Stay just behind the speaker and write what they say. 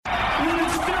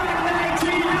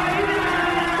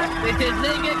It's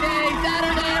Nigga Day,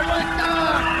 Saturday at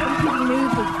Woodstock! When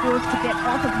News was forced to get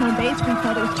off of home base, we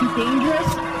felt it was too dangerous.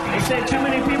 They said too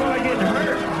many people are getting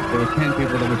hurt. There were 10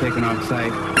 people that were taken off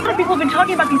site. A lot of people have been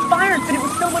talking about these fires, but it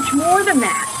was so much more than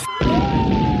that.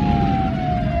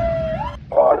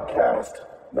 Podcast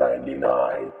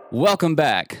 99. Welcome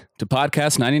back to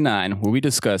Podcast 99, where we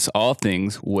discuss all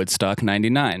things Woodstock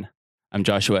 99. I'm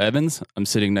Joshua Evans. I'm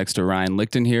sitting next to Ryan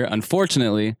Lichten here.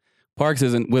 Unfortunately, Parks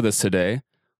isn't with us today,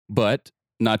 but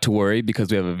not to worry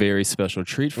because we have a very special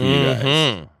treat for you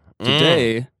guys.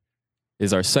 Today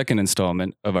is our second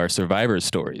installment of our Survivor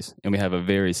stories, and we have a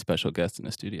very special guest in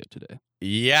the studio today.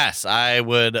 Yes, I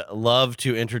would love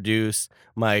to introduce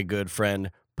my good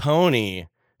friend Pony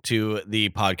to the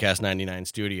Podcast 99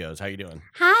 studios. How you doing?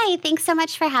 Hi, thanks so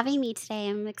much for having me today.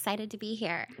 I'm excited to be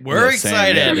here. We're Yeah, same.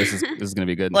 excited. Yeah, this is going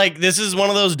to be good. Like, this is one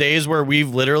of those days where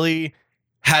we've literally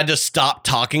had to stop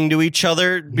talking to each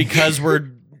other because we're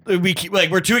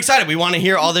too excited. We want to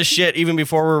hear all this shit even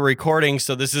before we're recording.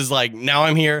 So this is like, now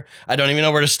I'm here. I don't even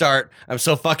know where to start. I'm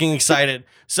so fucking excited.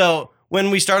 So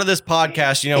when we started this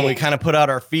podcast, we kind of put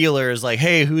out our feelers like,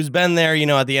 hey, who's been there?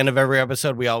 At the end of every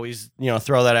episode, we always,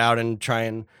 throw that out and try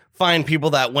and find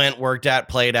people that went, worked at,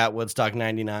 played at Woodstock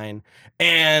 99.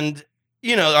 And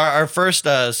our first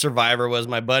survivor was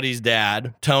my buddy's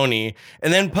dad, Tony,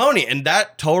 and then Pony. And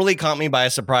that totally caught me by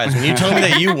surprise. When you told me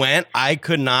that you went, I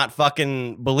could not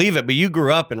fucking believe it. But you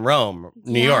grew up in Rome,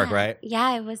 New York, right? Yeah,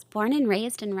 I was born and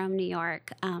raised in Rome, New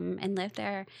York, and lived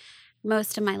there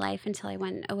most of my life until I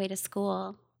went away to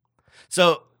school.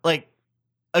 So,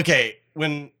 okay,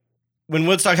 when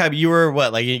Woodstock happened, you were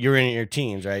what? Like, you were in your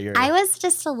teens, right? I was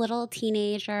just a little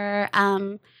teenager,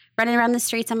 running around the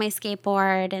streets on my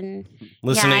skateboard and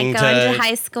listening going to to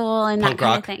high school and that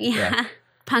kind of thing. Yeah.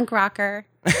 Punk rocker.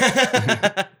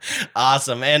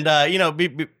 Awesome. And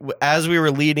as we were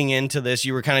leading into this,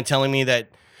 you were kind of telling me that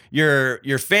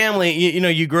your family,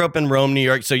 you grew up in Rome, New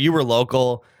York, so you were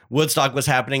local. Woodstock was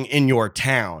happening in your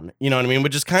town. You know what I mean?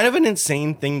 Which is kind of an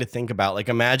insane thing to think about. Like,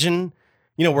 imagine,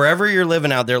 wherever you're living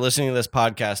out there listening to this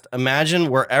podcast, imagine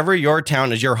wherever your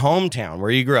town is, your hometown, where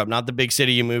you grew up, not the big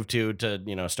city you moved to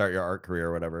start your art career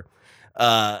or whatever.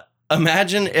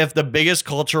 Imagine if the biggest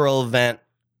cultural event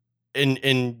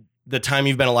in the time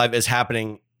you've been alive is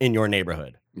happening in your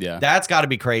neighborhood. Yeah. That's got to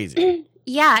be crazy.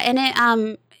 Yeah,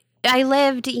 and I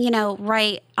lived,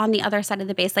 right on the other side of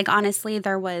the base. Like, honestly,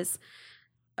 there was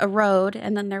a road,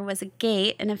 and then there was a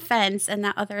gate and a fence, and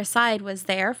that other side was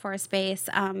the Air Force Base.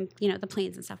 The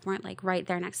planes and stuff weren't like right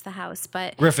there next to the house,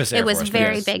 but Griffiths Air it was Force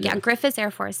very Base. big. Yeah, Griffiths Air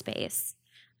Force Base,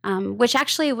 which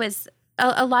actually was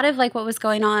a lot of like what was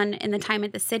going on in the time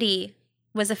at the city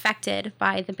was affected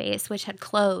by the base, which had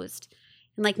closed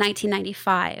in like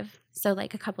 1995. So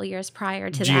like a couple years prior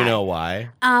to that. Do you know why?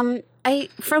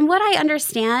 From what I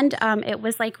understand, it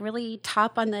was like really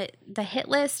top on the hit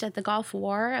list at the Gulf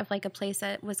War of like a place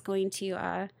that was going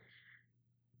to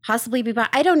possibly be.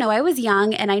 I don't know. I was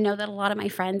young, and I know that a lot of my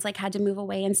friends like had to move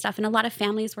away and stuff, and a lot of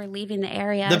families were leaving the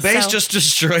area. The base just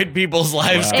destroyed people's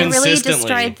lives consistently. It really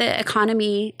destroyed the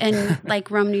economy in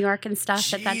like Rome, New York, and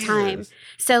stuff at that time.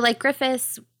 So like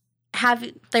Griffiths.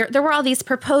 There were all these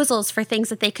proposals for things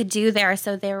that they could do there.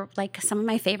 So they're like, some of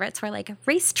my favorites were like a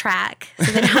racetrack.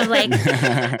 So they'd have like,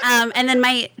 and then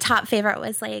my top favorite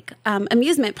was like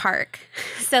amusement park.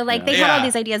 So like they had all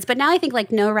these ideas, but now I think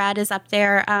like NORAD is up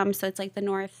there. So it's like the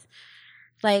North,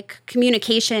 like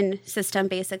communication system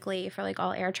basically for like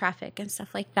all air traffic and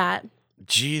stuff like that.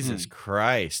 Jesus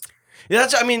Christ. Yeah,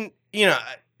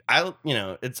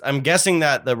 I'm guessing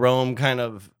that the Rome kind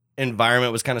of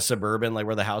environment was kind of suburban, like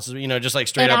where the houses, just like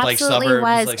straight up like suburbs,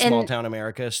 was. like small town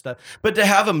America stuff. But to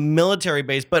have a military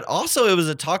base, but also it was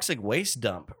a toxic waste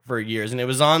dump for years, and it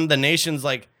was on the nation's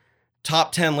like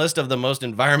top 10 list of the most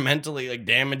environmentally like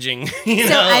damaging.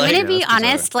 I'm going to be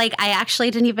honest, like I actually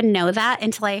didn't even know that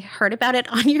until I heard about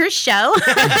it on your show.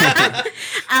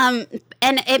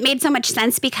 And it made so much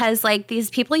sense because like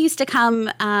these people used to come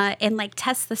and like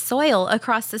test the soil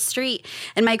across the street.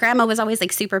 And my grandma was always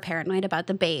like super paranoid about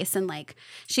the base. And like,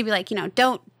 she'd be like,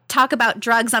 don't talk about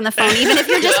drugs on the phone, even if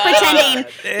you're just pretending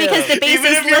because the base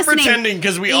even is if you're listening. pretending,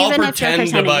 because we all pretend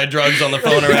to buy drugs on the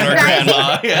phone around our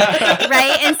grandma. Yeah.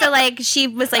 Right. And so like she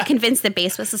was like convinced the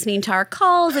base was listening to our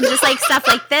calls and just like stuff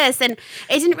like this. And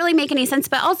it didn't really make any sense.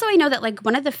 But also I know that like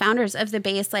one of the founders of the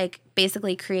base like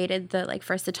basically created the like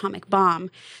first atomic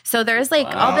bomb. So there's like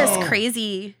all this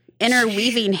crazy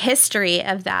interweaving history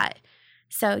of that.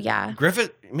 So yeah.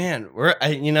 Griffith, man,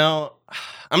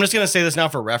 I'm just going to say this now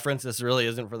for reference. This really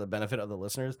isn't for the benefit of the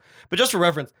listeners, but just for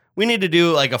reference, we need to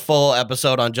do like a full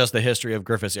episode on just the history of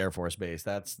Griffiss Air Force Base.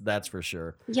 That's for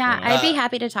sure. Yeah, I'd be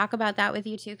happy to talk about that with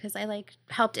you too, because I like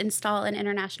helped install an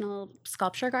international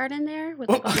sculpture garden there with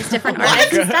like all these different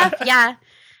artists and stuff. Yeah.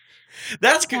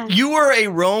 That's good. You were a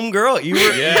Rome girl. You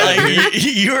were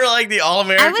you were like the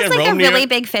all-American. I was like Rome a really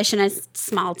big fish in a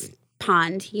small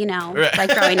pond,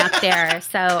 like growing up there.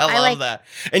 So I love that.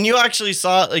 And you actually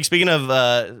saw, like, speaking of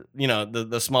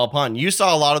the small pond, you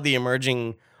saw a lot of the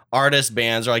emerging artist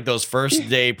bands, or like those first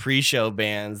day pre-show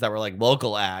bands that were like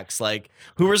local acts. Like,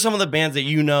 who were some of the bands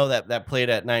that that played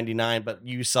at 99 but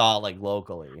you saw like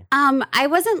locally? I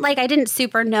wasn't like, I didn't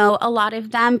super know a lot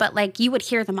of them, but like you would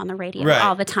hear them on the radio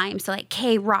all the time. So like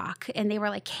K-Rock, and they were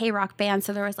like K-Rock bands.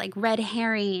 So there was like Red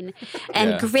Herring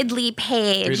and Gridley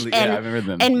Page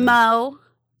and Mo.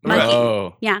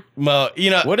 Mo. Yeah. Mo,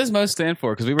 what does Mo stand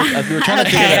for? Because we were trying to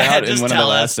figure that out in one of the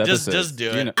last episodes. Just do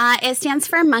it. It stands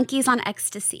for Monkeys on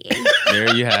Ecstasy.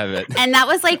 There you have it. And that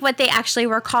was like what they actually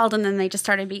were called, and then they just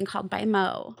started being called by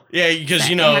Mo. Yeah, because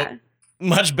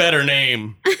much better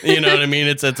name. You know what I mean?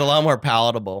 It's a lot more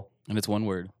palatable. And it's one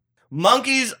word.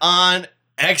 Monkeys on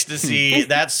Ecstasy.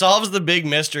 That solves the big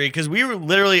mystery, because we were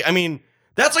literally,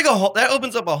 that's like that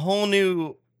opens up a whole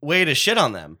new way to shit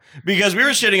on them, because we were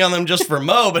shitting on them just for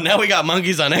Mo, but now we got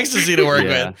Monkeys on Ecstasy to work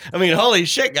with. Holy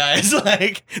shit, guys.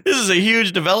 Like, this is a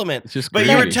huge development. But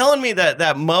you were telling me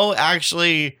that Mo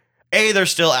actually, they're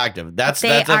still active.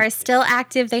 They are still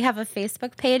active. They have a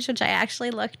Facebook page, which I actually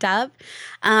looked up.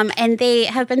 And they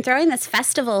have been throwing this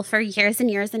festival for years and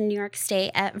years in New York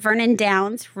State at Vernon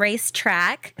Downs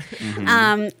Racetrack.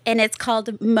 And it's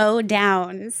called Mo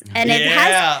Downs. And it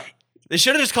has... They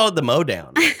should have just called it the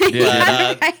Modown.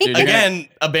 Again,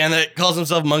 a band that calls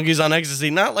themselves Monkeys on Ecstasy,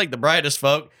 not like the brightest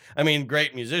folk.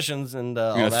 Great musicians and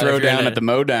all that. Throw down at the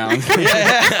Modown.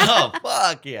 Oh,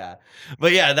 fuck yeah.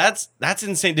 But yeah, that's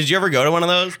insane. Did you ever go to one of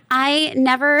those? I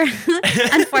never,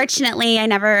 unfortunately, I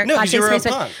never got this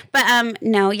Facebook. But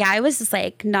no, I was just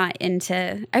like not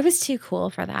into, I was too cool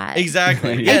for that.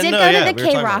 Exactly. I did go to the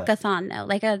K-Rockathon though.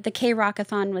 Like the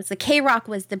K-Rockathon was, the K-Rock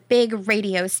was the big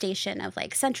radio station of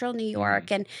like Central New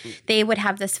York, and they would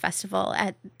have this festival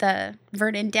at the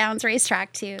Vernon Downs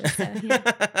Racetrack too. So,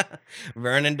 yeah.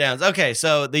 Vernon Downs. Okay,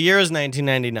 so the year is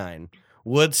 1999.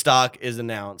 Woodstock is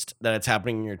announced that it's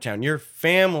happening in your town. Your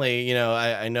family,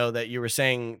 I know that you were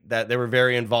saying that they were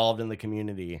very involved in the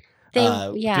community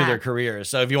through their careers.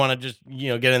 So if you want to just,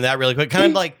 get in that really quick, kind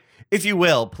of like, if you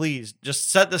will, please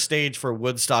just set the stage for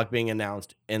Woodstock being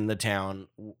announced in the town.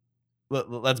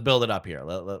 Let's build it up here.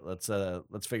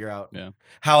 Let's figure out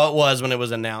how it was when it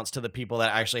was announced to the people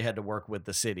that actually had to work with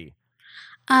the city.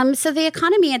 So the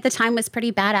economy at the time was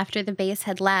pretty bad after the base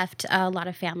had left. A lot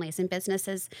of families and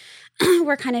businesses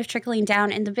were kind of trickling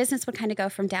down, and the business would kind of go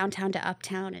from downtown to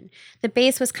uptown. And the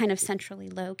base was kind of centrally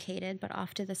located, but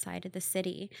off to the side of the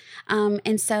city.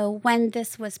 And so when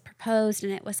this was proposed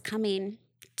and it was coming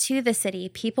to the city,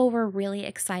 people were really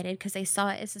excited because they saw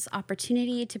it as this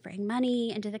opportunity to bring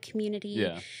money into the community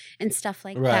and stuff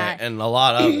like that. Right, and a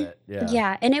lot of it. Yeah.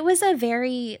 Yeah, and it was a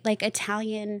very like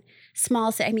Italian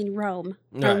small city. Rome,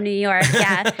 New York.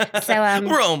 Yeah. So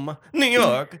Rome, New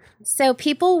York. So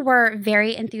people were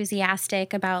very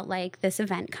enthusiastic about like this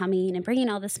event coming and bringing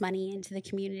all this money into the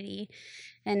community,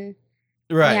 and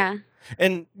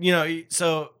and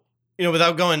so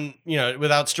without going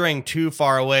without straying too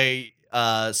far away.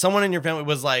 Someone in your family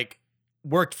was like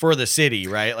worked for the city,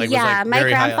 right? Like, yeah, my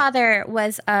grandfather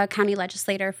was a county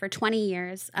legislator for 20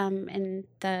 years in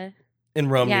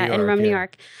Rome, New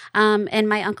York. And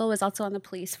my uncle was also on the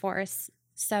police force.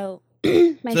 So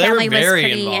my family was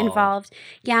pretty involved.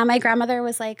 Yeah, my grandmother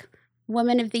was like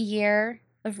Woman of the Year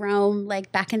of Rome,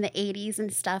 like back in the 80s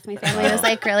and stuff. My family was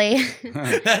like really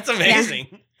That's amazing.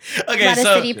 Yeah. Okay,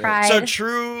 city pride. So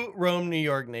true Rome, New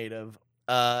York native.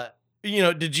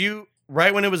 Did you,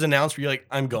 right when it was announced, were you like,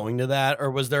 I'm going to that? Or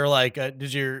was there like,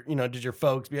 did your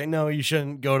folks be like, no, you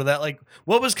shouldn't go to that? Like,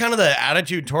 what was kind of the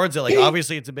attitude towards it? Like,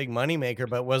 obviously it's a big money maker,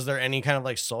 but was there any kind of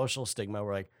like social stigma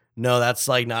where like, no, that's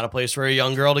like not a place for a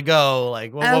young girl to go?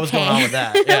 Like, what was going on with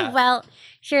that? Yeah. Well,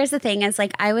 here's the thing is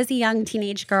like, I was a young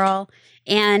teenage girl,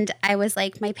 and I was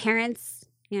like, my parents,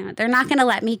 they're not going to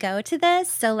let me go to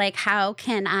this. So like, how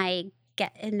can I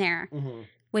get in there? Mm-hmm.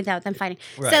 Without them fighting.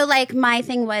 Right. So like my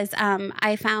thing was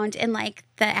I found in like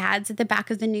the ads at the back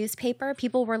of the newspaper,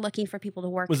 people were looking for people to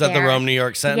work there. Was that the Rome, New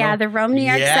York Sentinel? Yeah, the Rome, New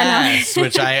York Sentinel.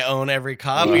 Which I own every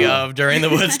copy of during the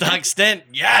Woodstock stint.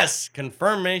 Yes.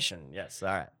 Confirmation. Yes. All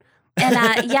right. And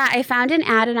I found an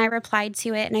ad and I replied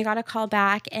to it and I got a call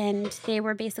back and they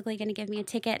were basically going to give me a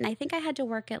ticket. And I think I had to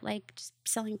work at like just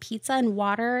selling pizza and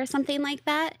water or something like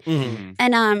that. Mm-hmm.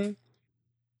 And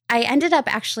I ended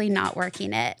up actually not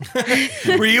working it.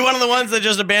 Were you one of the ones that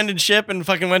just abandoned ship and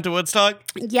fucking went to Woodstock?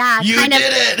 Yeah. You kind did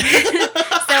of. it!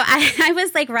 So I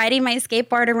was like riding my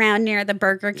skateboard around near the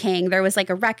Burger King. There was like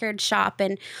a record shop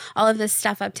and all of this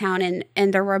stuff uptown.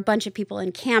 And there were a bunch of people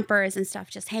in campers and stuff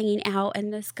just hanging out.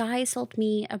 And this guy sold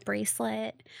me a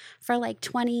bracelet for like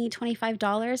 $20,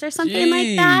 $25 or something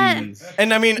like that.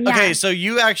 And I mean, Yeah. okay, so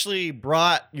you actually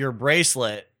brought your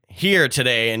bracelet here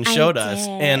today and showed us.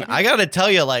 And I got to tell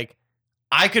you, like,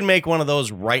 I could make one of those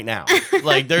right now.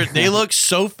 Like, they look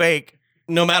so fake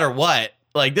no matter what.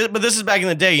 Like, but this is back in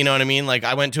the day, you know what I mean? Like,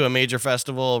 I went to a major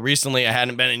festival recently. I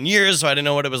hadn't been in years, so I didn't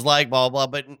know what it was like, blah, blah,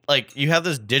 blah. But, like, you have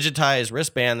this digitized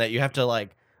wristband that you have to,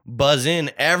 like, buzz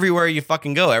in everywhere you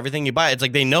fucking go. Everything you buy, it's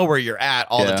like they know where you're at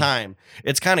all the time.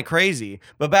 It's kind of crazy.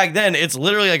 But back then, it's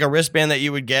literally like a wristband that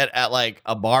you would get at, like,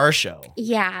 a bar show.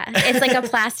 Yeah. It's like a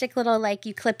plastic little, like,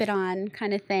 you clip it on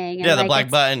kind of thing. And Yeah, the like, black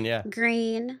it's button, yeah.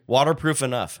 green. Waterproof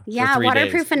enough. Yeah, for 3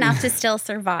 waterproof days. enough to still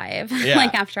survive. Yeah.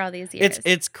 Like after all these years.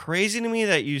 It's crazy to me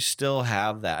that you still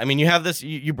have that. I mean, you have this.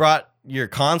 You brought your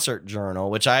concert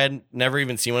journal, which I had never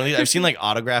even seen one of these. I've seen like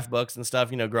autograph books and stuff,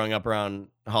 you know, growing up around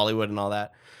Hollywood and all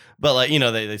that. But like, you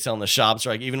know, they sell in the shops,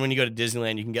 or like even when you go to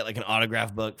Disneyland, you can get like an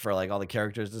autograph book for like all the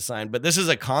characters to sign. But this is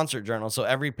a concert journal, so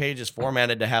every page is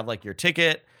formatted to have like your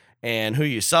ticket and who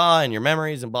you saw and your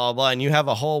memories and blah blah blah. And you have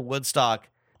a whole Woodstock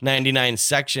 99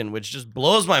 section, which just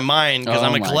blows my mind because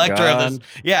I'm a collector of this.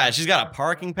 Yeah, she's got a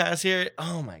parking pass here.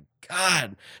 Oh my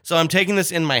God. So I'm taking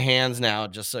this in my hands now,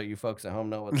 just so you folks at home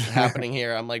know what's happening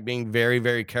here. I'm like being very,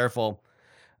 very careful.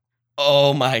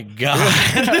 Oh my God.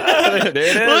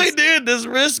 Look, dude, this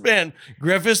wristband.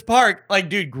 Griffiths Park. Like,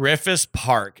 dude, Griffiths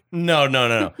Park.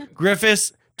 No.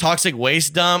 Griffiths toxic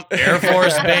waste dump, Air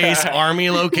Force Base, Army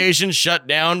location shut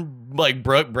down, like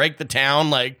break the town,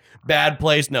 like bad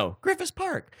place. No, Griffiths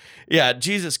Park. Yeah,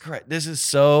 Jesus Christ. This is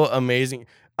so amazing.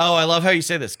 Oh, I love how you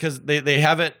say this because they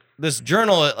have it. This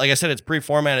journal, like I said, it's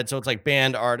pre-formatted. So it's like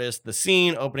band, artist, the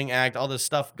scene, opening act, all this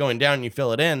stuff going down, and you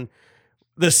fill it in.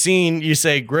 The scene, you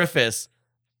say Griffiths,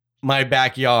 my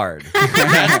backyard.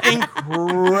 That's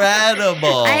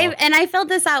incredible. I filled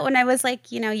this out when I was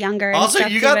like, you know, younger. And Also,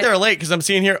 stuff you too, got but- there late because I'm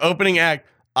seeing here opening act,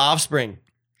 Offspring,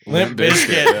 Limp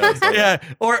Bizkit. Yeah.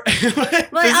 Or this is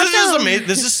just amazing.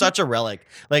 This is such a relic.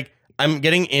 Like, I'm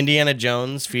getting Indiana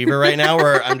Jones fever right now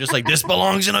where I'm just like, this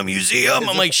belongs in a museum.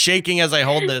 I'm like shaking as I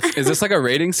hold this. Is this like a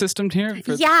rating system here?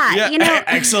 Yeah, you know.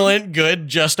 Excellent, good,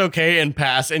 just okay, and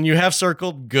pass. And you have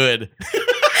circled good.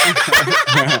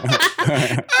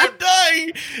 I'm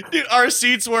dying. Dude, our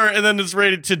seats were, and then it's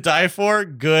rated to die for,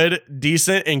 good,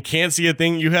 decent, and can't see a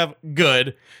thing. You have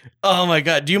good. Oh my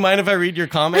God. Do you mind if I read your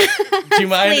comment? Do you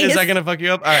mind? Is that going to fuck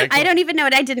you up? All right. Cool. I don't even know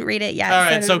it. I didn't read it yet. All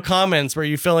right. So comments where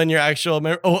you fill in your actual,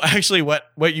 actually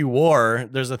what you wore.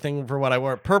 There's a thing for what I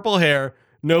wore. Purple hair,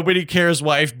 nobody cares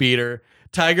wife beater,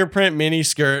 tiger print mini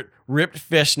skirt, ripped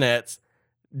fishnets,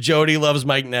 Jody loves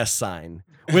Mike Ness sign.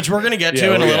 Which we're going to get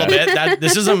to in a little bit.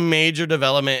 This is a major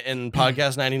development in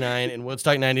Podcast 99 and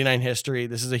Woodstock 99 history.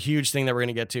 This is a huge thing that we're going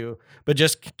to get to. But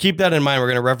just keep that in mind. We're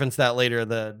going to reference that later,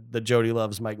 the Jody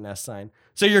loves Mike Ness sign.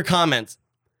 So your comments.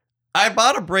 I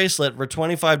bought a bracelet for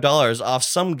 $25 off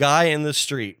some guy in the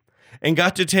street and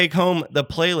got to take home the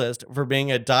playlist for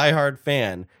being a diehard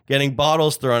fan, getting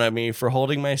bottles thrown at me for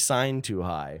holding my sign too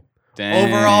high. Dang.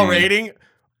 Overall rating,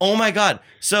 oh my God.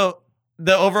 So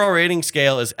the overall rating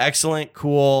scale is excellent,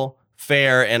 cool,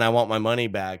 fair, and I want my money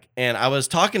back. And I was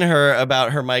talking to her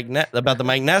about the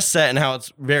Mike Ness set and how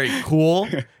it's very cool.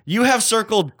 You have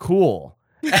circled cool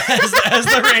as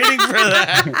the rating for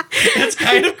that. It's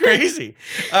kind of crazy.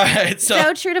 All right,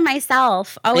 so true to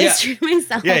myself. Always true to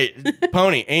myself. Yeah,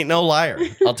 Pony ain't no liar.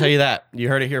 I'll tell you that. You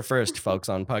heard it here first, folks,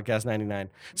 on Podcast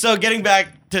 99. So getting back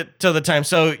to the time.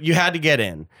 So you had to get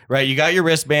in, right? You got your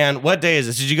wristband. What day is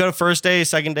this? Did you go to first day,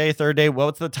 second day, third day?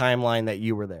 What's the timeline that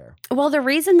you were there? Well, the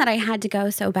reason that I had to go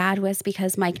so bad was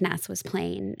because Mike Ness was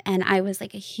playing, and I was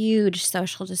like a huge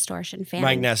Social Distortion fan.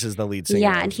 Mike Ness is the lead singer.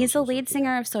 Yeah, and he's the lead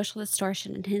singer of Social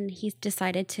Distortion, and he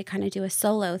decided to kind of do a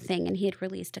solo thing, and he had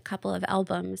released a couple of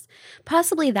albums,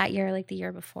 possibly that year, like the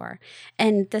year before.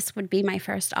 And this would be my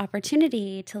first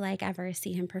opportunity to like ever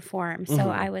see him perform. So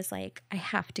I was like, I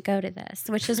have to go to this,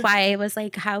 which is why I was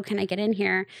like, how can I get in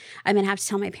here? I'm going to have to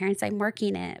tell my parents I'm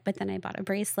working it. But then I bought a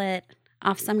bracelet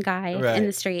off some guy in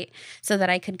the street so that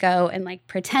I could go and like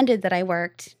pretended that I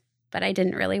worked, but I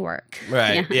didn't really work.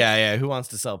 Right. Yeah. Who wants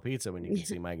to sell pizza when you can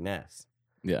see Mike Ness?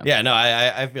 Yeah. Yeah, no,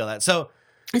 I feel that. So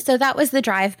So that was the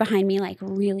drive behind me, like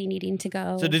really needing to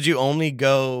go. So did you only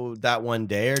go that one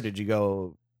day, or did you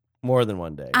go more than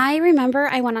one day? I remember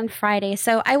I went on Friday.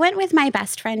 So I went with my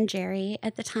best friend, Jerry,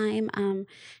 at the time.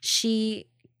 She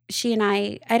and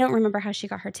I don't remember how she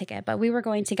got her ticket, but we were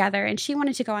going together, and she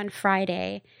wanted to go on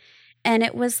Friday. And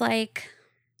it was like,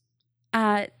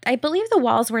 I believe the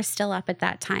walls were still up at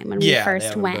that time when we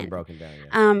first went. Been broken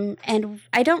down, and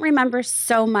I don't remember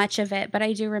so much of it, but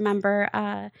I do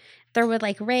remember there were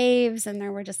like raves, and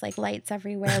there were just like lights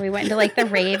everywhere. We went into like the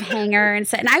rave hangar and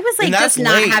I was like just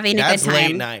not having a good time.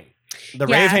 Late night. The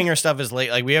rave hanger stuff is late.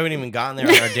 Like we haven't even gotten there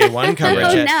on our day one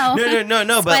coverage yet. No.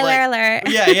 Spoiler but like, alert.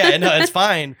 Yeah, no, it's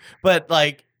fine. But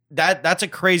like that's a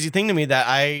crazy thing to me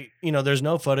that there's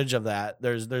no footage of that.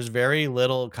 There's very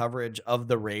little coverage of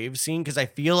the rave scene, because I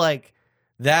feel like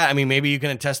that, I mean, maybe you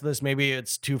can attest to this, maybe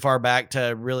it's too far back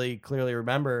to really clearly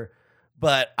remember,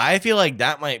 but I feel like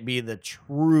that might be the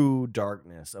true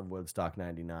darkness of Woodstock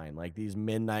 99. Like these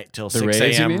midnight till 6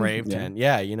 a.m. rave tent.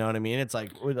 Yeah, you know what I mean? It's like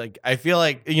I feel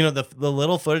like, the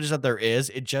little footage that there is,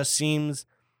 it just seems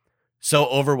so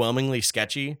overwhelmingly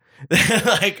sketchy.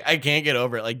 Like I can't get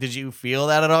over it. Like, did you feel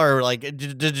that at all, or like it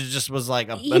just was like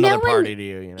another party to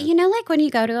you? Like when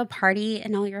you go to a party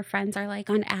and all your friends are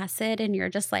like on acid, and you're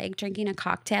just like drinking a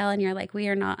cocktail, and you're like, we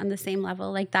are not on the same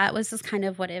level. Like that was just kind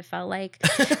of what it felt like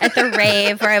at the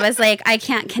rave, where I was like, I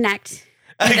can't connect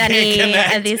with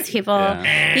any of these people.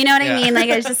 Yeah. You know what I mean? Like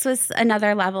it just was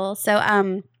another level. So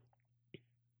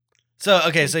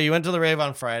okay, so you went to the rave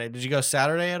on Friday. Did you go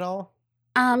Saturday at all?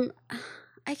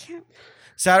 I can't.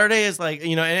 Saturday is like,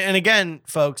 and again,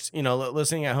 folks,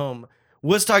 listening at home,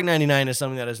 Woodstock 99 is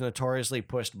something that is notoriously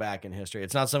pushed back in history.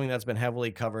 It's not something that's been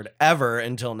heavily covered ever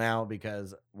until now,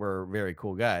 because we're very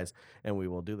cool guys and we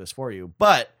will do this for you.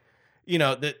 But,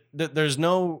 there's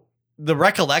no, the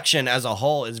recollection as a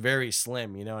whole is very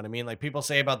slim. You know what I mean? Like people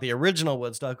say about the original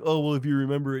Woodstock, oh, well, if you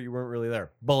remember it, you weren't really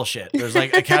there. Bullshit. There's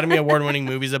like Academy Award winning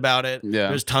movies about it. Yeah.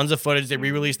 There's tons of footage. They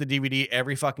re-release the DVD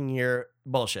every fucking year.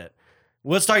 Bullshit.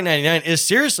 Woodstock 99 is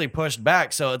seriously pushed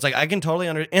back. So it's like, I can totally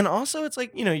and also it's like,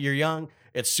 you're young.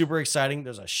 It's super exciting.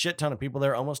 There's a shit ton of people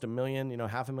there, almost 1 million,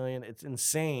 500,000. It's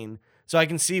insane. So I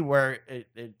can see where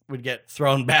it would get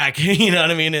thrown back, you know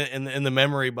what I mean? In the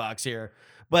memory box here.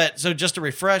 But so just to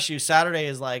refresh you, Saturday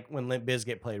is like when Limp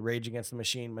Bizkit played, Rage Against the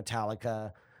Machine,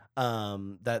 Metallica.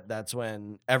 That's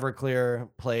when Everclear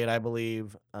played, I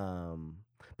believe.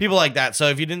 People like that. So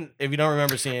if you don't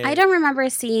remember seeing, I don't remember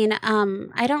seeing. I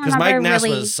don't remember. Because Mike Ness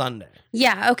really was Sunday.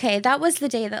 Yeah. Okay, that was the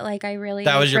day that like I really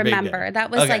that was your remember. Big day.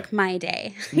 That was like my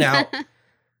day. Now,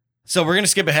 so we're gonna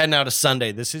skip ahead now to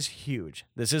Sunday. This is huge.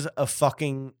 This is a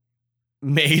fucking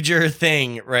major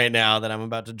thing right now that I'm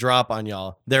about to drop on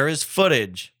y'all. There is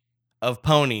footage of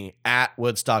Pony at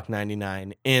Woodstock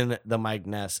 99 in the Mike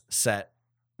Ness set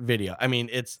video. I mean,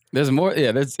 there's more.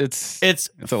 Yeah, it's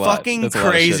fucking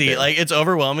crazy. Like it's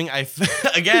overwhelming.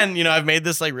 Again, I've made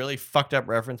this like really fucked up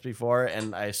reference before,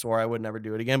 and I swore I would never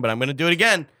do it again, but I'm gonna do it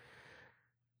again.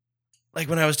 Like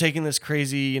when I was taking this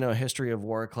crazy, history of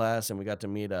war class, and we got to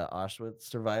meet a Auschwitz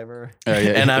survivor,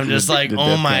 and I'm just like,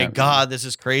 oh my god, this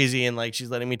is crazy, and like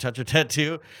she's letting me touch her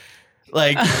tattoo.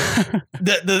 Like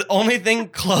the only thing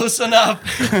close enough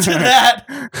to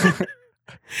that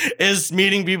is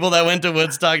meeting people that went to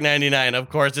Woodstock 99. Of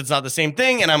course, it's not the same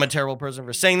thing, and I'm a terrible person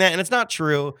for saying that, and it's not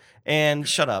true. And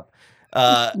shut up.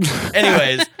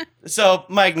 Anyways, so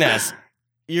Mike Ness.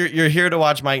 You're here to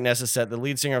watch Mike Ness's set, the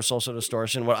lead singer of Social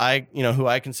Distortion, who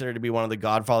I consider to be one of the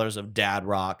godfathers of dad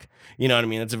rock. You know what I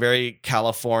mean? It's a very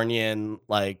Californian,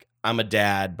 like, I'm a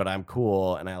dad, but I'm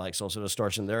cool, and I like Social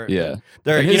Distortion. They're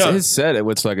his set at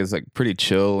Woodstock is like pretty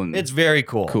chill, and it's very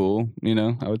cool. Cool,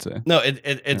 I would say. No,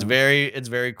 it's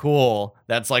very cool.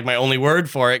 That's like my only word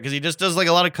for it, because he just does like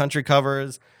a lot of country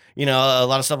covers. A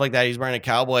lot of stuff like that. He's wearing a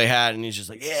cowboy hat, and he's just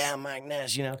like, yeah, Mike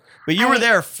Ness, But you were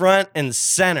there front and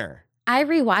center. I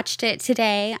rewatched it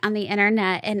today on the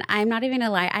internet, and I'm not even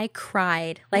gonna lie, I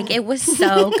cried. Like it was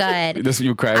so good.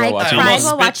 You cried while watching it? I cried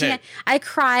while watching it. I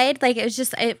cried. Like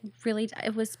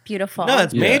it was beautiful. No,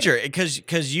 it's major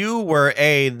because you were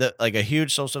a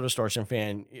huge Social Distortion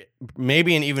fan,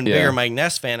 maybe an even bigger Mike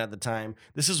Ness fan at the time.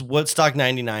 This is Woodstock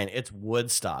 99. It's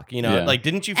Woodstock. Like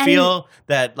didn't you feel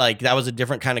that like that was a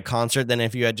different kind of concert than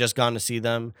if you had just gone to see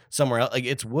them somewhere else? Like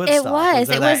it's Woodstock.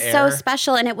 It was so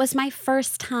special, and it was my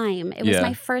first time. It was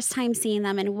my first time seeing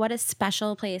them, and what a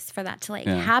special place for that to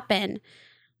happen.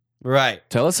 Right.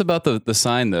 Tell us about the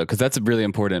sign though, because that's a really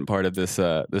important part of this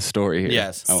story here.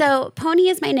 Yes. So Pony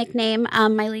is my nickname.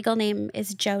 My legal name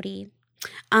is Jody,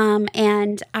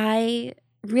 and I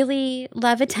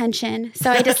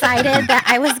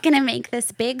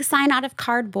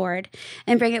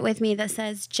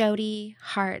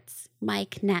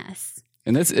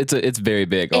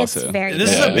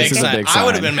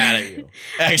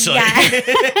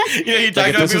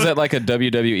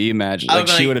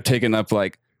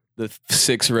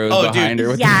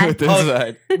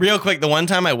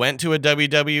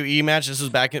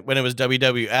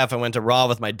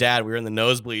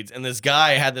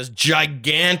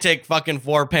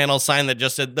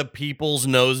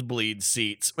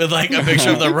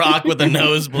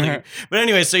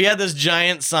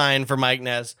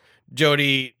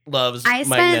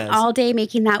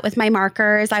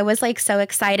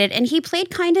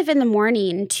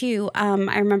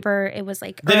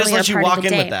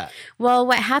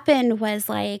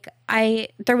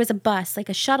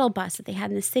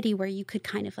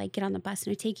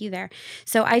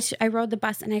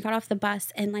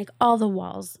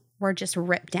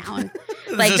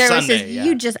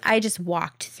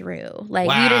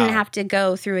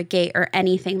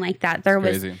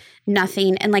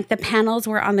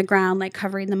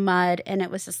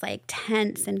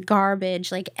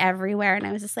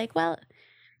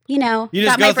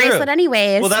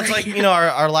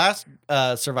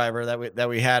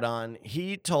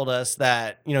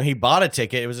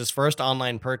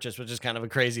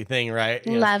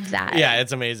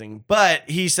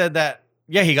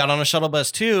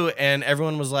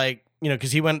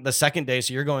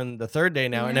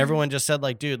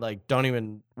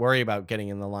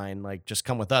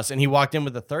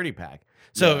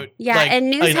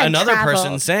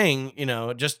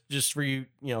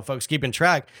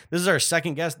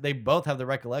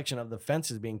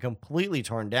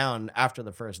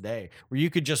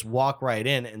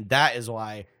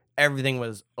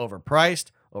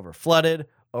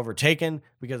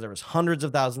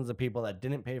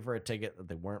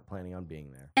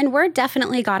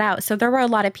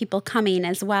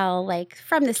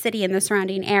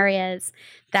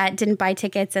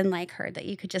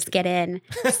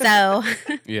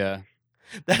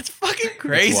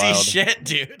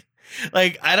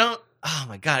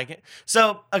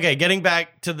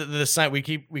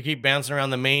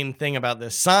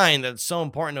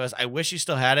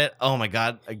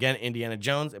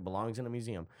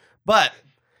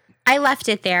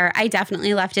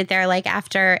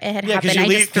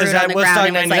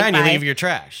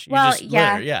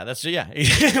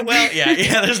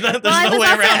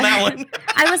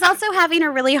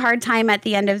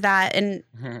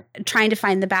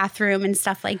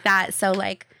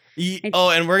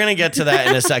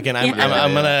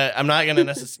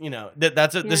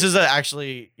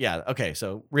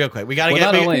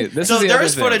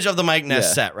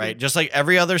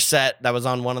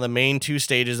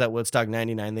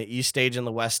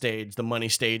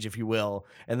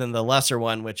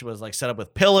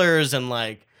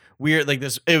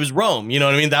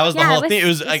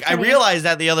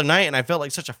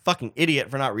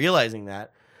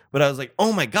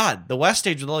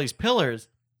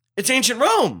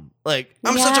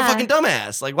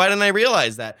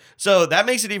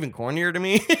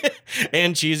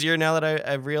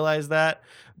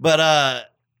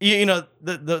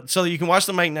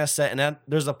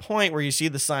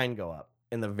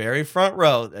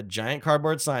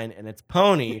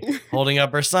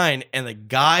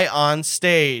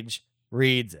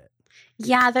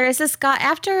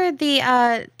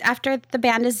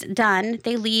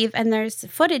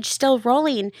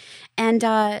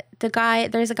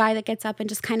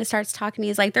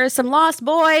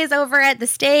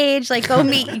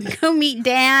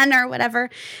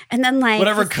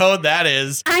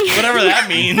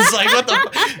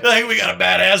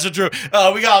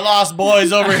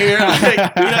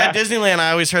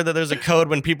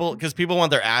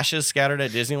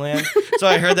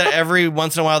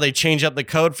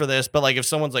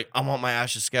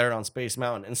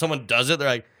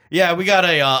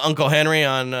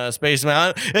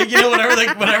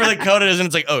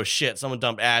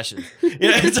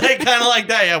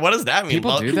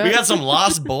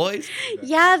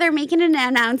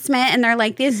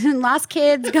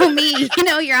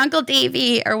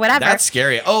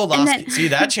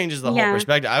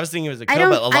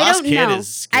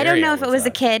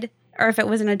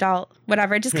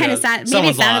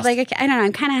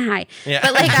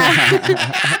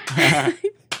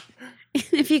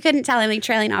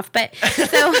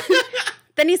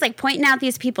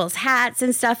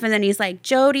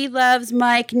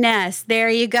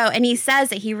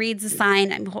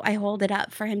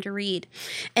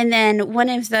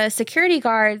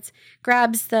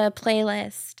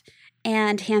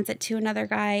and hands it to another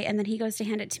guy. And then he goes to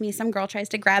hand it to me. Some girl tries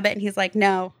to grab it and he's like,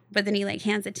 no. But then he like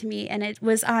hands it to me. And it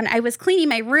was on, I was cleaning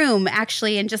my room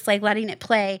actually and just like letting it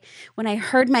play when I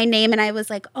heard my name. And I was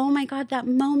like, oh my God, that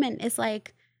moment is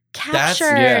like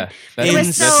captured. That's it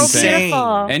was so insane.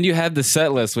 beautiful. And you have the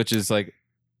set list, which is like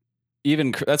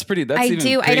even that's pretty. That's I even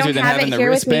do. I crazier don't than have having it the here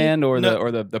with me. wristband or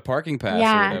No. the parking pass.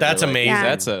 Yeah. or whatever. That's Like, amazing.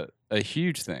 That's a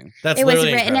huge thing. That's It was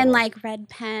literally written incredible. in like red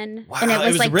pen. Wow, and it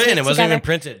was like written. taped It wasn't even together.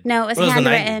 printed. No, it was What was the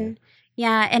 90s? handwritten.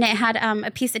 Yeah, and it had a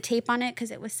piece of tape on it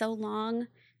because it was so long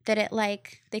that it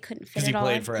like they couldn't fit Because it he all.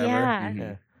 played forever. Yeah,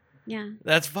 Yeah. yeah.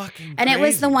 That's fucking And it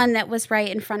was the crazy. one that was right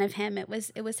in front of him. It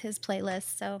was his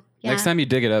playlist. So yeah, Next time you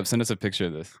dig it up, send us a picture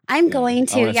of this. I'm Yeah. going I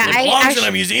to. wanna Yeah, see it. I belongs in a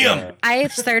actually, museum. I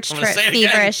searched I'm for gonna say it it again.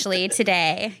 feverishly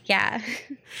today. Yeah.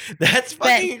 That's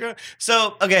fucking incredible.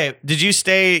 So, okay, did you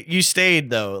stay? You stayed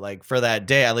though, like for that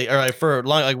day, at least, or like for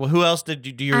long. Like, well, who else do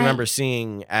you remember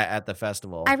seeing at the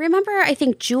festival? I remember. I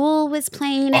think Jewel was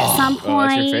playing at some Oh, point.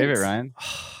 that's your favorite, Ryan?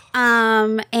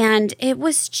 And it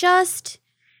was just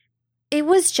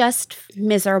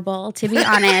miserable, to be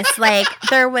honest. Like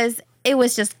it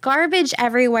was just garbage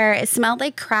everywhere. It smelled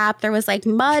like crap. There was like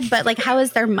mud, but like how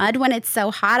is there mud when it's so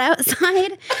hot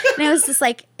outside? And it was just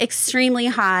like extremely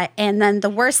hot. And then the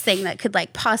worst thing that could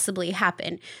like possibly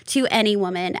happen to any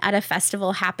woman at a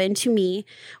festival happened to me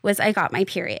was I got my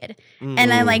period.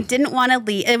 And I like didn't want to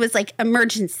leave. It was like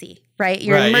emergency, right?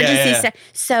 Your Right, yeah, emergency yeah. stuff.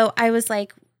 So I was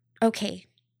like, okay,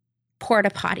 porta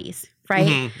potties, right?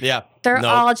 Mhm, yeah. They're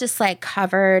Nope. all just like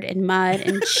covered in mud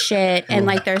and shit, and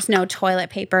like there's no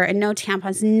toilet paper and no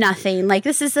tampons, nothing. Like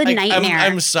this is a Like, nightmare.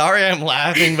 I'm sorry, I'm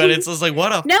laughing, but it's just like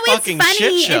what a no, it's fucking funny.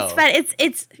 shit show. It's fun.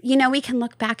 It's you know, we can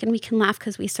look back and we can laugh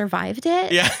because we survived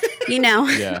it. Yeah. You know.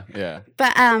 Yeah.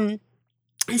 But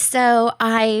so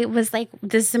I was like,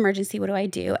 this is emergency. What do I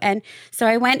do? And so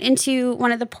I went into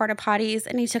one of the porta potties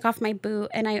and I took off my boot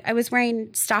and I was wearing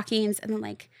stockings and then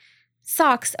like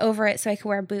socks over it so I could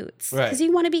wear boots. Right. Because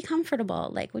you want to be comfortable,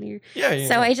 like when you're. Yeah.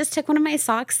 So I just took one of my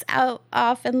socks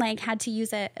off and like had to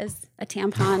use it as a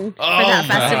tampon for Oh that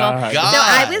my festival. God. So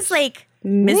I was like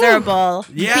miserable.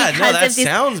 Yeah, no, because that of these,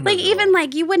 sounds like miserable. even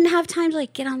like you wouldn't have time to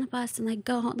like get on the bus and like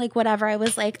go home, like whatever. I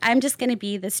was like, I'm just gonna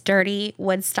be this dirty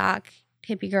Woodstock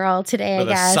hippie girl today, With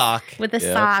I a guess. sock. With a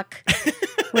Yep. sock.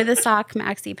 With a sock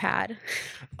maxi pad.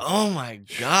 Oh my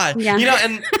god. Yeah. You know,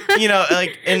 and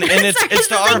like, and it's Sorry, it's to this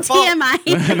is our like fault. TMI.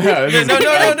 No, this is- No,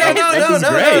 this is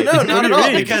great. not What do at you all.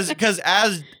 mean? Because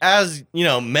as you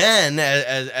know, men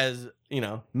as you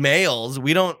know, males,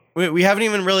 we haven't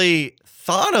even really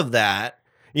thought of that.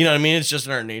 You know what I mean? It's just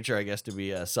in our nature, I guess, to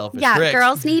be selfish. Yeah, pricks.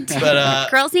 girls need But,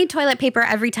 girls need toilet paper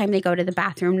every time they go to the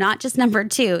bathroom, not just number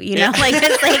 2. You know, Yeah. like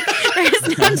it's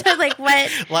like there's no like what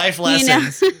Life you know?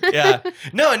 lessons. Yeah.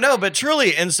 No, but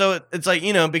truly. And so it's like,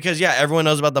 you know, because yeah, everyone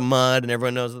knows about the mud and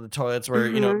everyone knows that the toilets were,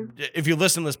 you know, if you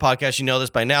listen to this podcast, you know this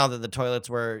by now that the toilets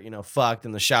were, you know, fucked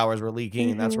and the showers were leaking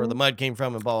and that's where the mud came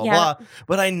from and blah, blah, Yeah. blah.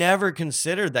 But I never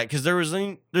considered that because there's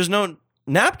no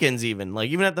napkins even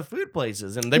at the food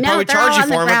places. And they No, probably they're charge all you on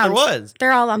for the them if there ground. was.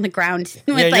 They're all on the ground with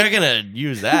Yeah, you're like not going to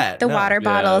use that. the No. water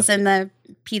Yeah. bottles and the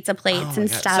pizza Oh plates my and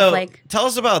God. stuff. So like tell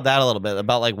us about that a little bit,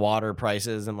 about like water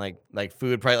prices and like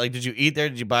food price. Like, did you eat there?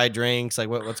 Did you buy drinks? Like,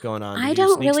 what's going on? Did I you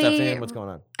don't sneak stuff really- in? What's going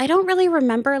on? I don't really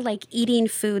remember like eating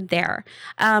food there.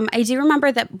 I do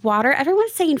remember that water.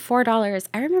 Everyone's saying $4.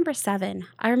 I remember $7.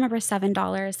 I remember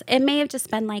 $7. It may have just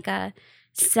been like a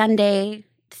Sunday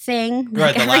thing.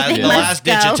 Right, Like the last, everything the must last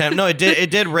ditch go. attempt. No, it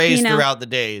did raise You know? throughout the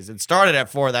days. It started at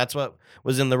 4. That's what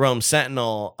was in the Rome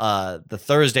Sentinel the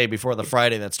Thursday before the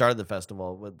Friday that started the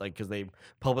festival. With like because they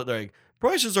public, they're like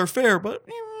prices are fair, but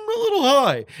a little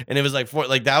high, and it was like 4.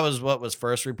 Like that was what was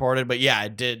first reported. But yeah,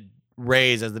 it did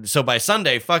raise so by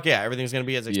Sunday, fuck yeah, everything's gonna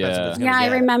be as expensive Yeah. as it's Yeah, gonna I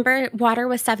get. remember water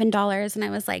was $7, and I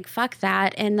was like, "Fuck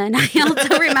that!" And then I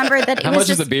also remember that it How was much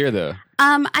just. is the beer though?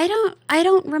 I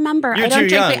don't remember. You're I don't too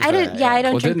drink. young Beer. I for don't. that, Yeah, yeah. I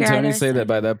don't Well, drink didn't beer Tony either. say so- that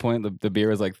by that point the beer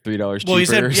was like $3 cheaper? Well, he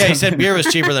said, or yeah, he said something? beer was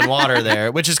cheaper than water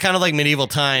there, which is kind of like medieval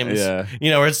times. Yeah. You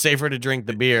know, where it's safer to drink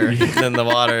the beer than the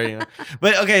water. You know?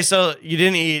 But okay, so you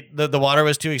didn't eat the water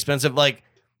was too expensive. Like,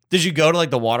 did you go to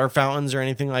like the water fountains or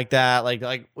anything like that? Like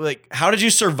how did you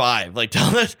survive? Like,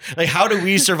 tell us, like, how do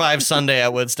we survive Sunday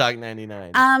at Woodstock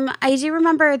 '99? I do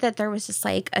remember that there was just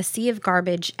like a sea of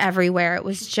garbage everywhere. It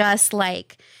was just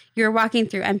like you're walking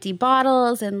through empty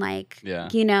bottles and like, Yeah.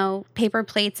 you know, paper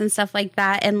plates and stuff like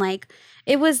that. And like,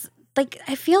 it was like,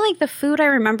 I feel like the food I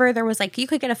remember, there was like, you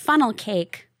could get a funnel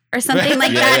cake or something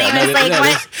like Yeah, that. yeah. It was like,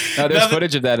 what? There's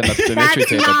footage of that in the mystery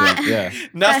tape, I think. Yeah.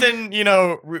 Nothing,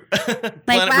 wow,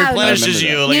 replenishes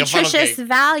you like a funnel nutritious cake.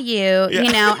 value.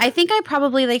 I think I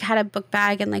probably like had a book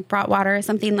bag and like brought water or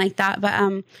something like that. But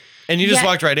And you just yeah.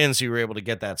 walked right in, so you were able to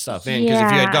get that stuff in. Because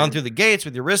if you had Yeah. gone through the gates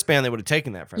with your wristband, they would have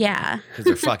taken that from you. Yeah. Because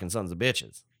they're fucking sons of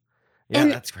bitches. Yeah,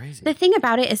 And that's crazy. the thing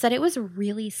about it is that it was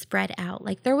really spread out.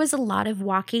 Like there was a lot of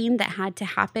walking that had to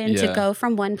happen to Yeah. go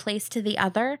from one place to the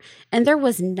other, and there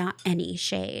was not any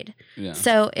shade. Yeah.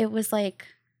 So it was like,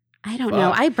 I don't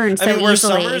know. Fuck. I burned so were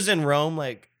easily. summers in Rome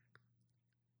like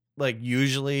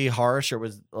usually harsh, or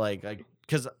was like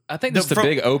because I think just the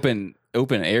big open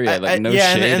area, like no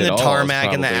yeah, shade and at the all is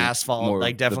tarmac and the probably asphalt, more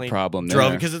like definitely the problem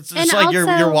drove there. because it's And just like you're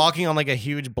also- walking on like a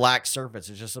huge black surface.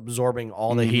 It's just absorbing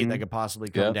all the heat that could possibly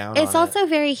come Yep. down. It's on also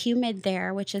very humid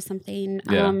there, which is something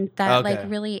Yeah. that Okay. like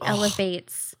really Oh.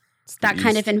 elevates It's the that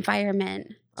kind East. of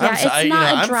environment. I'm Yeah, so- it's I-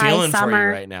 not a I'm dry feeling for summer.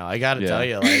 you right now. I got to Yeah. tell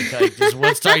you, like just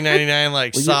Woodstock '99,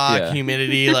 like Well, sock, yeah.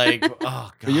 humidity, like oh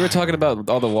god. But you were talking about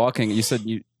all the walking. You said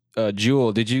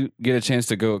Jewel, did you get a chance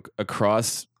to go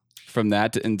across from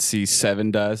that and see Seven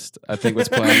Dust? I think was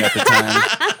playing at the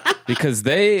time because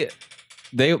they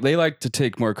like to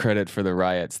take more credit for the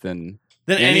riots than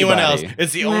anyone else. anybody.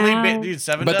 It's the Wow. only bit, dude.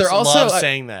 Seven But Dust they're also- loves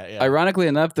saying that. Yeah. Ironically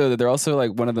enough, though, that they're also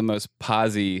like one of the most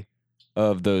posy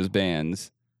of those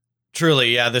bands.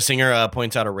 Truly, yeah. The singer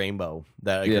points out a rainbow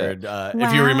that Yeah. occurred.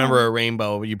 If you Wow. remember a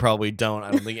rainbow, you probably don't.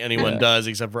 I don't think anyone Yeah. does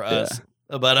except for us.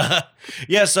 But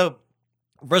yeah. So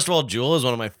first of all, Jewel is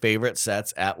one of my favorite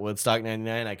sets at Woodstock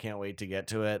 '99. I can't wait to get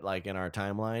to it, like in our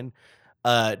timeline.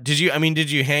 Did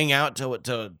you hang out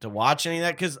to watch any of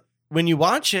that? Because when you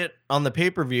watch it on the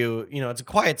pay-per-view, it's a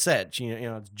quiet set.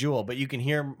 It's Jewel, but you can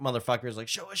hear motherfuckers like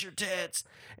 "show us your tits"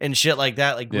 and shit like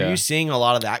that. Like, were Yeah. you seeing a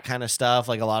lot of that kind of stuff?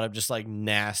 Like a lot of just like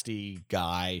nasty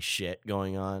guy shit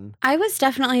going on. I was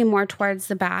definitely more towards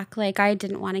the back. Like I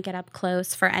didn't want to get up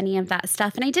close for any of that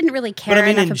stuff, and I didn't really care I mean,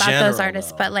 enough in about general, those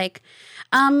artists. though. But like,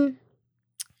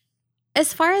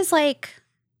 as far as like,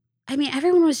 I mean,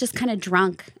 everyone was just kind of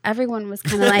drunk. Everyone was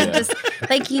kind of like just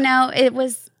like it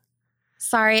was.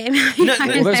 Sorry, No.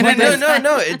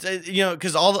 It's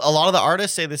because a lot of the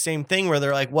artists say the same thing where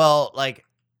they're like, well, like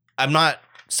I'm not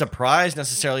surprised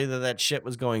necessarily that shit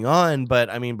was going on, but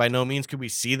I mean, by no means could we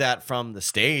see that from the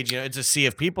stage. It's a sea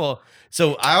of people.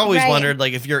 So I always Right. wondered,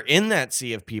 like, if you're in that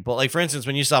sea of people, like for instance,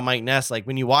 when you saw Mike Ness, like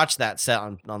when you watch that set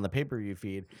on the pay-per-view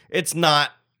feed, it's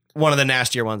not one of the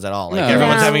nastier ones at all. Like No,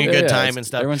 everyone's no. having a good Yeah, time it's- and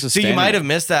stuff. everyone's just So you standing might there. have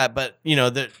missed that, but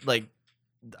that like.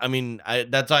 I mean,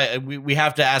 that's why we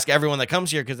have to ask everyone that comes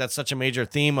here because that's such a major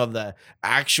theme of the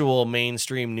actual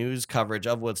mainstream news coverage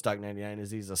of Woodstock '99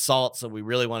 is these assaults. So we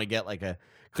really want to get like a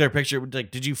clear picture. Like,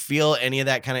 did you feel any of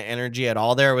that kind of energy at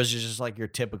all there? Or was it just like your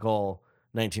typical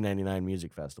 1999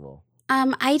 music festival?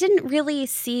 I didn't really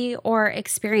see or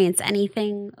experience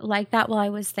anything like that while I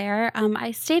was there.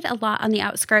 I stayed a lot on the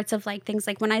outskirts of like things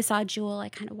like when I saw Jewel, I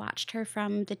kind of watched her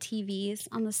from the TVs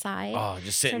on the side. Oh,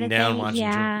 just sitting sort of down thing. watching.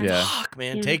 Yeah. Jewel. Yeah. Fuck,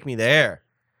 man, Yeah. take me there.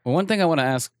 Well, one thing I want to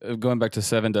ask, going back to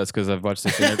Seven Dust, because I've watched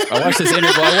this. I watched this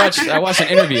interview. I watched an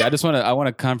interview. I want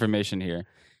a confirmation here.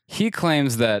 He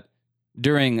claims that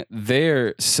during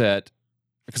their set,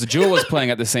 because Jewel was playing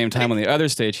at the same time on the other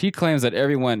stage, he claims that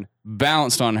everyone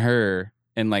bounced on her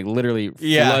and like literally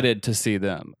Yeah. flooded to see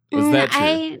them. Was that true?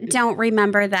 I don't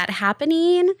remember that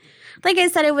happening. Like I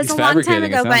said, it was He's a long time fabricating,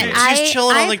 it ago, but sounds like. She's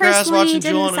chilling on I the grass personally watching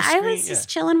Jewel on didn't- a I screen, was just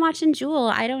chilling watching Jewel.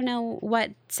 I don't know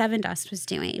what Seven Dust was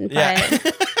doing, but Yeah.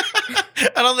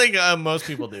 I don't think most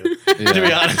people do, to be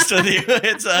Yeah. honest with you.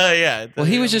 It's yeah. Well,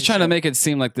 he was just trying to make it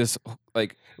seem like this,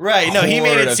 like Right. No, he made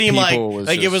horde it of seem like people was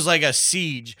it just- was like a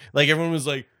siege. Like everyone was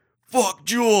like, "Fuck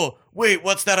Jewel." Wait,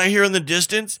 what's that I hear in the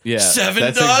distance? Yeah, Seven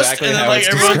that's Dust. exactly and then how like it's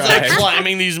everyone's like described.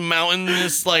 climbing these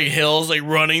mountainous like hills, like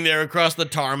running there across the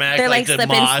tarmac. they're like to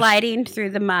slipping, mosh. sliding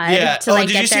through the mud. Yeah. To, like,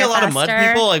 did get you see there a lot of mud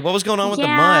faster. people? Like, what was going on with the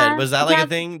Yeah, mud? Was that like yeah. a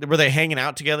thing? Were they hanging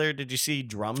out together? Did you see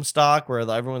drum stock where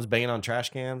everyone's banging on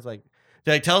trash cans? Like,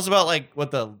 tell us about like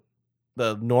what the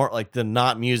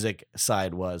not music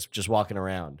side was, just walking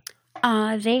around.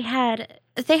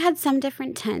 They had some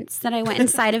different tents that I went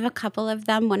inside of a couple of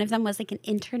them. One of them was like an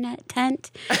internet tent.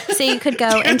 So you could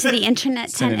go into the internet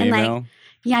send tent an and email. like,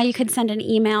 yeah, you could send an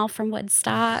email from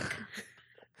Woodstock.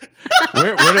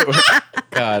 where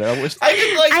God, I wish. I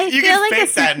can like I you feel can like fake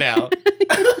it's- that now.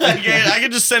 I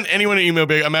can just send anyone an email.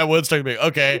 Big, I'm at Woodstock. Big,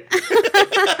 okay.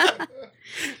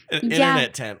 An Yeah.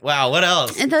 internet tent. Wow. What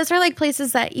else? And those were like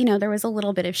places that, there was a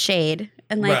little bit of shade.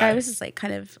 And like I Right. was just like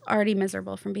kind of already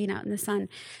miserable from being out in the sun.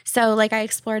 So like I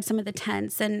explored some of the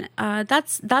tents and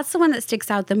that's the one that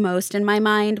sticks out the most in my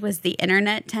mind was the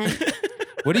internet tent.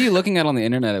 What are you looking at on the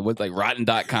internet? What, like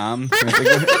rotten.com?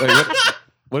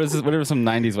 What is this? What are some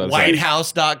 90s websites?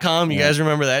 Whitehouse.com. You guys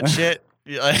remember that shit?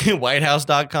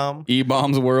 Whitehouse.com.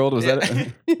 E-Bombs World. Was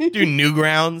that it? Dude,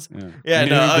 Newgrounds. Yeah,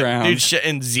 Newgrounds. dude, shit,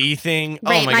 and Z thing.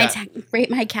 Oh my god.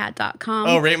 RateMyCat.com.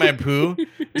 Oh, Rate My Poo.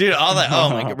 Dude, all that. Oh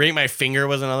my god. Rate My Finger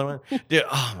was another one. Dude,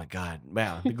 oh my god.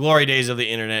 Wow. The glory days of the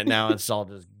internet. Now it's all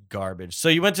just garbage. So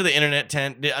you went to the internet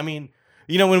tent. I mean,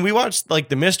 you know, when we watched like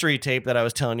the mystery tape that I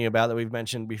was telling you about that we've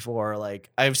mentioned before, like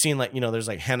I've seen like, you know, there's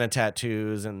like henna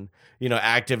tattoos and, you know,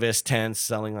 activist tents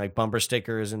selling like bumper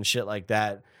stickers and shit like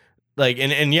that. Like,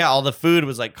 and yeah, all the food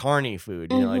was like carny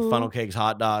food, you know, like funnel cakes,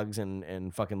 hot dogs,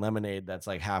 and fucking lemonade that's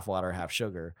like half water, half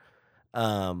sugar.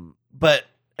 But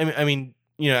I mean,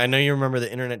 you know, I know you remember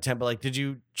the internet tent, but like, did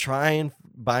you try and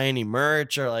buy any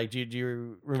merch, or like, do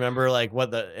you remember like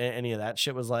what any of that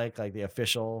shit was like the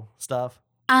official stuff?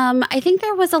 I think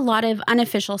there was a lot of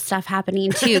unofficial stuff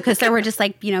happening too, because there were just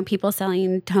like, you know, people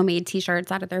selling homemade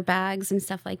T-shirts out of their bags and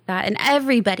stuff like that. And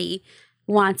everybody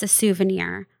wants a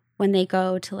souvenir when they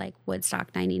go to like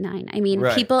Woodstock 99. I mean,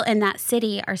 people in that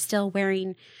city are still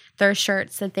wearing their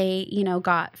shirts that they, you know,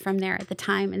 got from there at the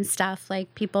time and stuff.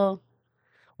 Like people.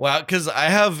 Wow, because I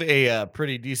have a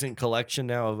pretty decent collection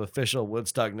now of official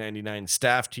Woodstock 99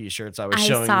 staff T-shirts. I was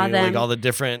showing you like all the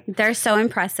different. They're so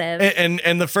impressive.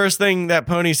 And the first thing that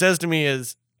Pony says to me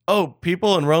is, "Oh,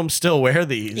 people in Rome still wear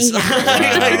these." Yeah.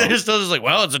 Like, they're still just like,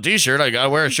 "Well, it's a T-shirt. I gotta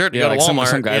wear a shirt to go to like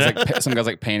Walmart." Some guys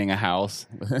like painting a house.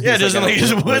 Yeah, just like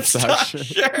his Woodstock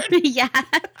shirt. Yeah.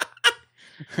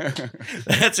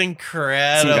 That's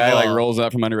incredible. Some guy like rolls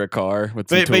out from under a car with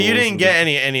some but you tools didn't get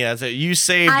any of that. So you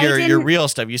saved your real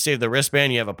stuff. You saved the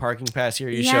wristband. You have a parking pass here.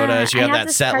 You showed us. You have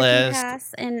that set list.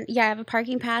 Pass, and yeah, I have a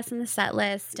parking pass and the set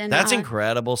list. And that's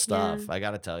incredible stuff. I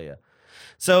gotta tell you.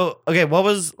 So okay, what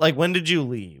was like? When did you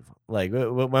leave? Like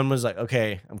when was like,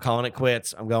 okay, I'm calling it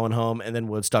quits. I'm going home, and then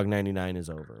Woodstock 99 is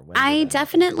over. I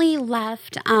definitely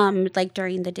left like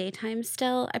during the daytime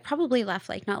still. I probably left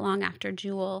like not long after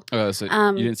Jewel. Oh, so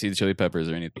you didn't see the Chili Peppers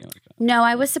or anything like that? No,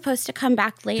 I was supposed to come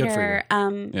back later. Good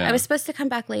for you. I was supposed to come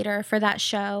back later for that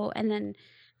show, and then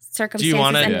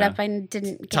circumstances ended up I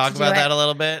didn't get talk to do about it. that a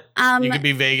little bit. You can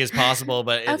be vague as possible,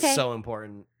 but it's so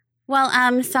important.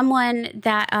 Well, someone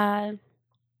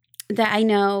that I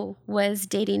know was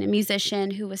dating a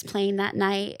musician who was playing that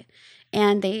night,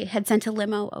 and they had sent a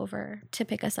limo over to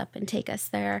pick us up and take us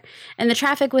there. And the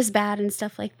traffic was bad and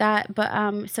stuff like that, but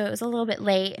so it was a little bit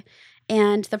late.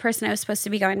 And the person I was supposed to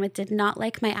be going with did not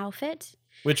like my outfit.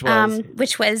 Which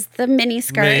was the mini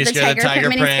skirt, the tiger print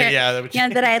mini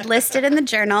skirt, that I had listed in the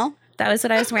journal. That was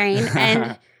what I was wearing.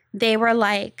 And they were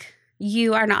like,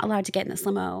 "You are not allowed to get in this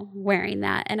limo wearing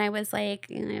that." And I was like,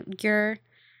 "Your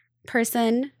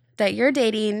person that you're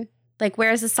dating like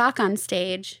wears a sock on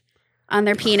stage on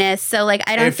their penis, so like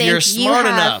I don't think you're smart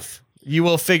enough, you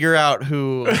will figure out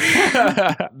who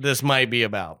this might be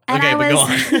about." And okay, but go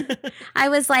on. I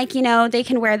was like, they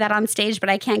can wear that on stage, but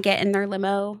I can't get in their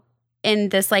limo in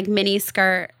this like mini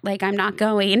skirt. Like I'm not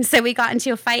going. So we got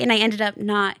into a fight, and I ended up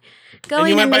not going. And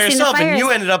you went by missing yourself, the fires. and you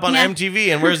ended up on MTV.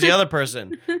 And where's the other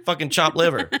person? Fucking chopped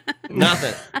liver.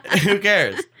 Nothing. Who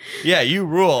cares? Yeah, you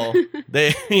rule.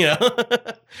 They,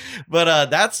 but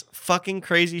that's fucking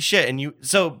crazy shit. And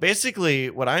so basically,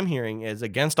 what I'm hearing is,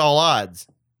 against all odds,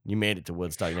 you made it to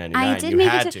Woodstock 99. I did. You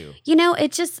had to.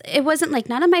 It wasn't like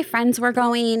none of my friends were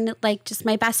going. Like just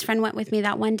my best friend went with me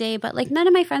that one day, but like none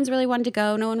of my friends really wanted to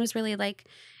go. No one was really like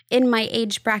in my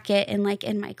age bracket and like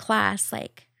in my class,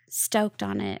 like stoked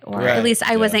on it, or at least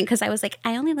I wasn't, because I was like,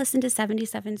 I only listen to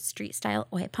 77 street style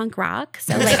punk rock,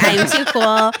 so like I'm too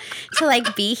cool to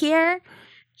like be here,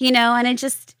 and it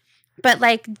just. But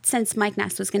like since Mike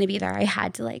Ness was going to be there, I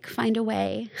had to like find a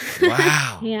way.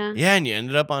 Wow. Yeah, and you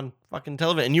ended up on fucking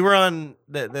television, and you were on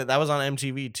that was on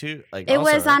MTV too. Like it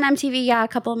also, was on MTV. Yeah, a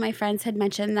couple of my friends had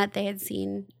mentioned that they had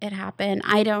seen it happen.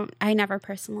 I never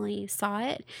personally saw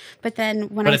it, but then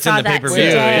when I saw that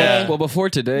today, well,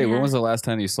 before today, when was the last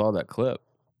time you saw that clip?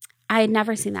 I had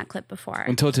never seen that clip before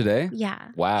until today. Yeah.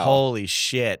 Wow. Holy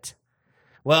shit.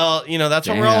 Well, that's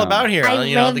what we're all about here.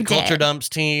 The Culture Dumps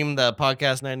team, the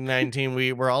Podcast 99 team,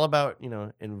 we're all about,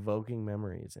 invoking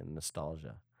memories and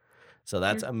nostalgia. So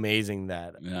that's amazing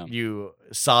that you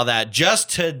saw that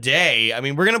just today. I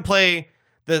mean, we're going to play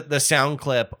the sound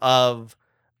clip of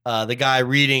the guy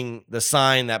reading the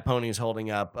sign that Pony's holding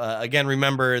up. Again,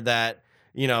 remember that,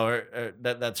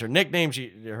 that's her nickname.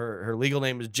 Her legal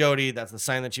name is Jody. That's the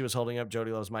sign that she was holding up.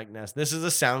 Jody loves Mike Ness. This is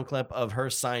a sound clip of her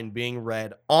sign being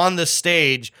read on the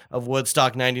stage of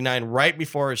Woodstock 99 right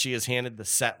before she is handed the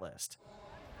set list.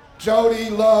 Jody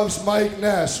loves Mike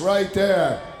Ness right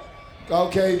there.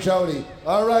 Okay, Jody.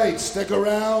 All right, stick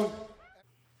around.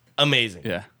 Amazing.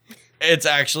 Yeah. It's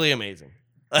actually amazing.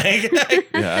 Like,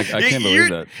 Yeah, I can't believe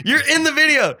that. You're in the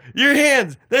video. Your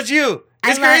hands. That's you.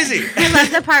 It's crazy. I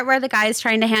love the part where the guy's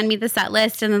trying to hand me the set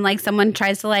list and then like someone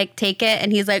tries to like take it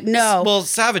and he's like, no. Well,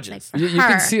 savages. You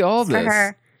can see all For this.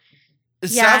 her.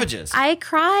 It's Yeah, savages. I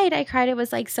cried. It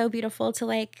was like so beautiful to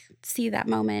like see that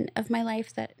moment of my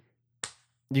life that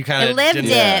You kind I of lived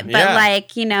it, but yeah.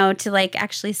 like, you know, to like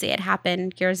actually see it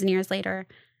happen years and years later.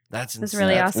 That's was insane.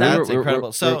 really That's awesome.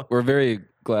 incredible. So we're very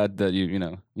glad that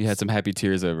you had some happy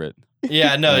tears over it.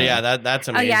 yeah, no, yeah, that's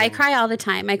Oh amazing. yeah, I cry all the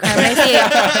time. I cry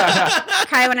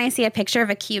when I see a picture of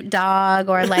a cute dog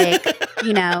or like,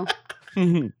 you know.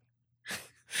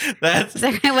 That's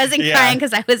I wasn't Yeah. crying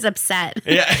because I was upset.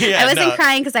 yeah. I wasn't no.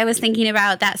 crying because I was thinking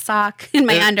about that sock in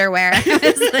my underwear. I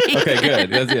was like, Okay,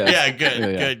 good. Yeah,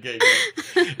 good.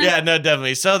 Yeah, no,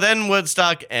 definitely. So then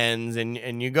Woodstock ends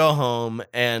and you go home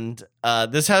and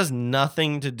this has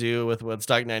nothing to do with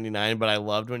Woodstock 99, but I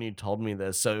loved when you told me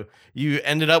this. So you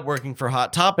ended up working for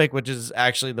Hot Topic, which is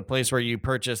actually the place where you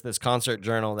purchased this concert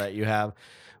journal that you have.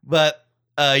 But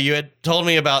you had told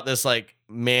me about this like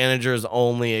managers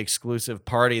only exclusive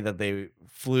party that they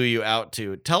flew you out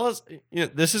to. Tell us,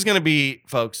 this is going to be,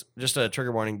 folks, just a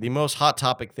trigger warning, the most Hot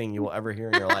Topic thing you will ever hear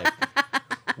in your life.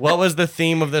 What was the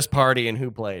theme of this party and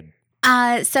who played?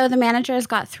 So the managers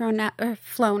got flown.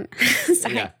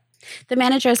 Sorry. Yeah. The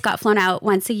managers got flown out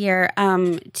once a year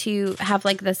to have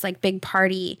like this like big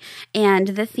party, and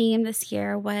the theme this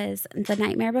year was The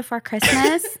Nightmare Before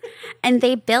Christmas, and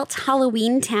they built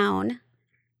Halloween Town.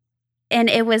 And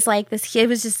it was like this. It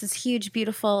was just this huge,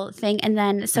 beautiful thing. And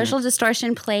then Social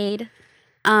Distortion played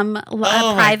a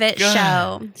private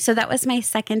show. So that was my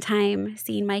second time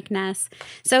seeing Mike Ness.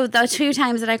 So the 2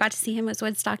 times that I got to see him was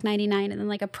Woodstock 99, and then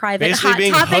like a private Basically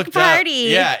being Hot Topic hooked up. party.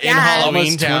 Yeah, in Halloween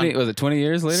Almost Town. 20, was it 20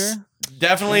 years later?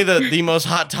 Definitely the most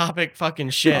Hot Topic fucking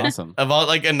shit. Awesome. Of all,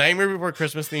 like a Nightmare Before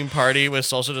Christmas themed party with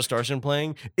Social Distortion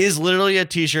playing is literally a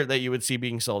t-shirt that you would see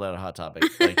being sold at a Hot Topic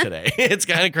like today. It's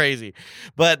kind of crazy,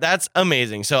 but that's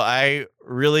amazing. So I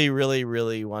really, really,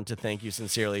 really want to thank you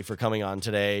sincerely for coming on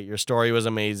today. Your story was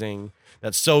amazing.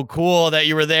 That's so cool that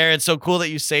you were there. It's so cool that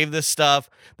you saved this stuff.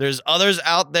 There's others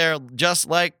out there just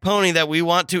like Pony that we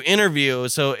want to interview.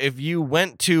 So if you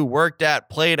went to, worked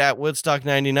at, played at Woodstock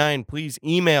 99, please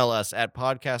email us at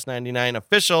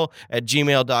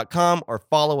podcast99official@gmail.com or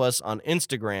follow us on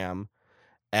Instagram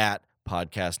at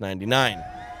podcast99.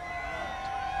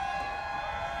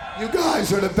 You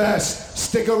guys are the best.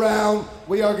 Stick around.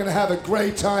 We are going to have a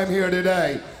great time here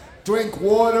today. Drink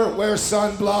water, wear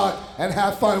sunblock, and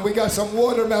have fun. We got some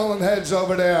watermelon heads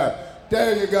over there.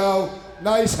 There you go.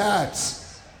 Nice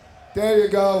hats. There you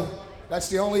go. That's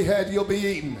the only head you'll be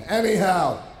eating.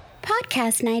 Anyhow.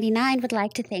 Podcast 99 would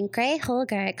like to thank Gray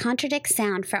Holger at Contradict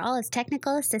Sound for all his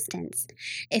technical assistance.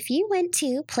 If you went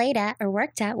to, played at, or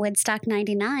worked at Woodstock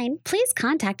 99, please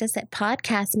contact us at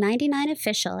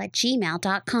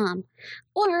podcast99official@gmail.com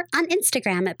or on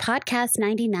Instagram at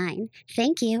podcast99.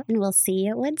 Thank you, and we'll see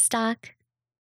you at Woodstock.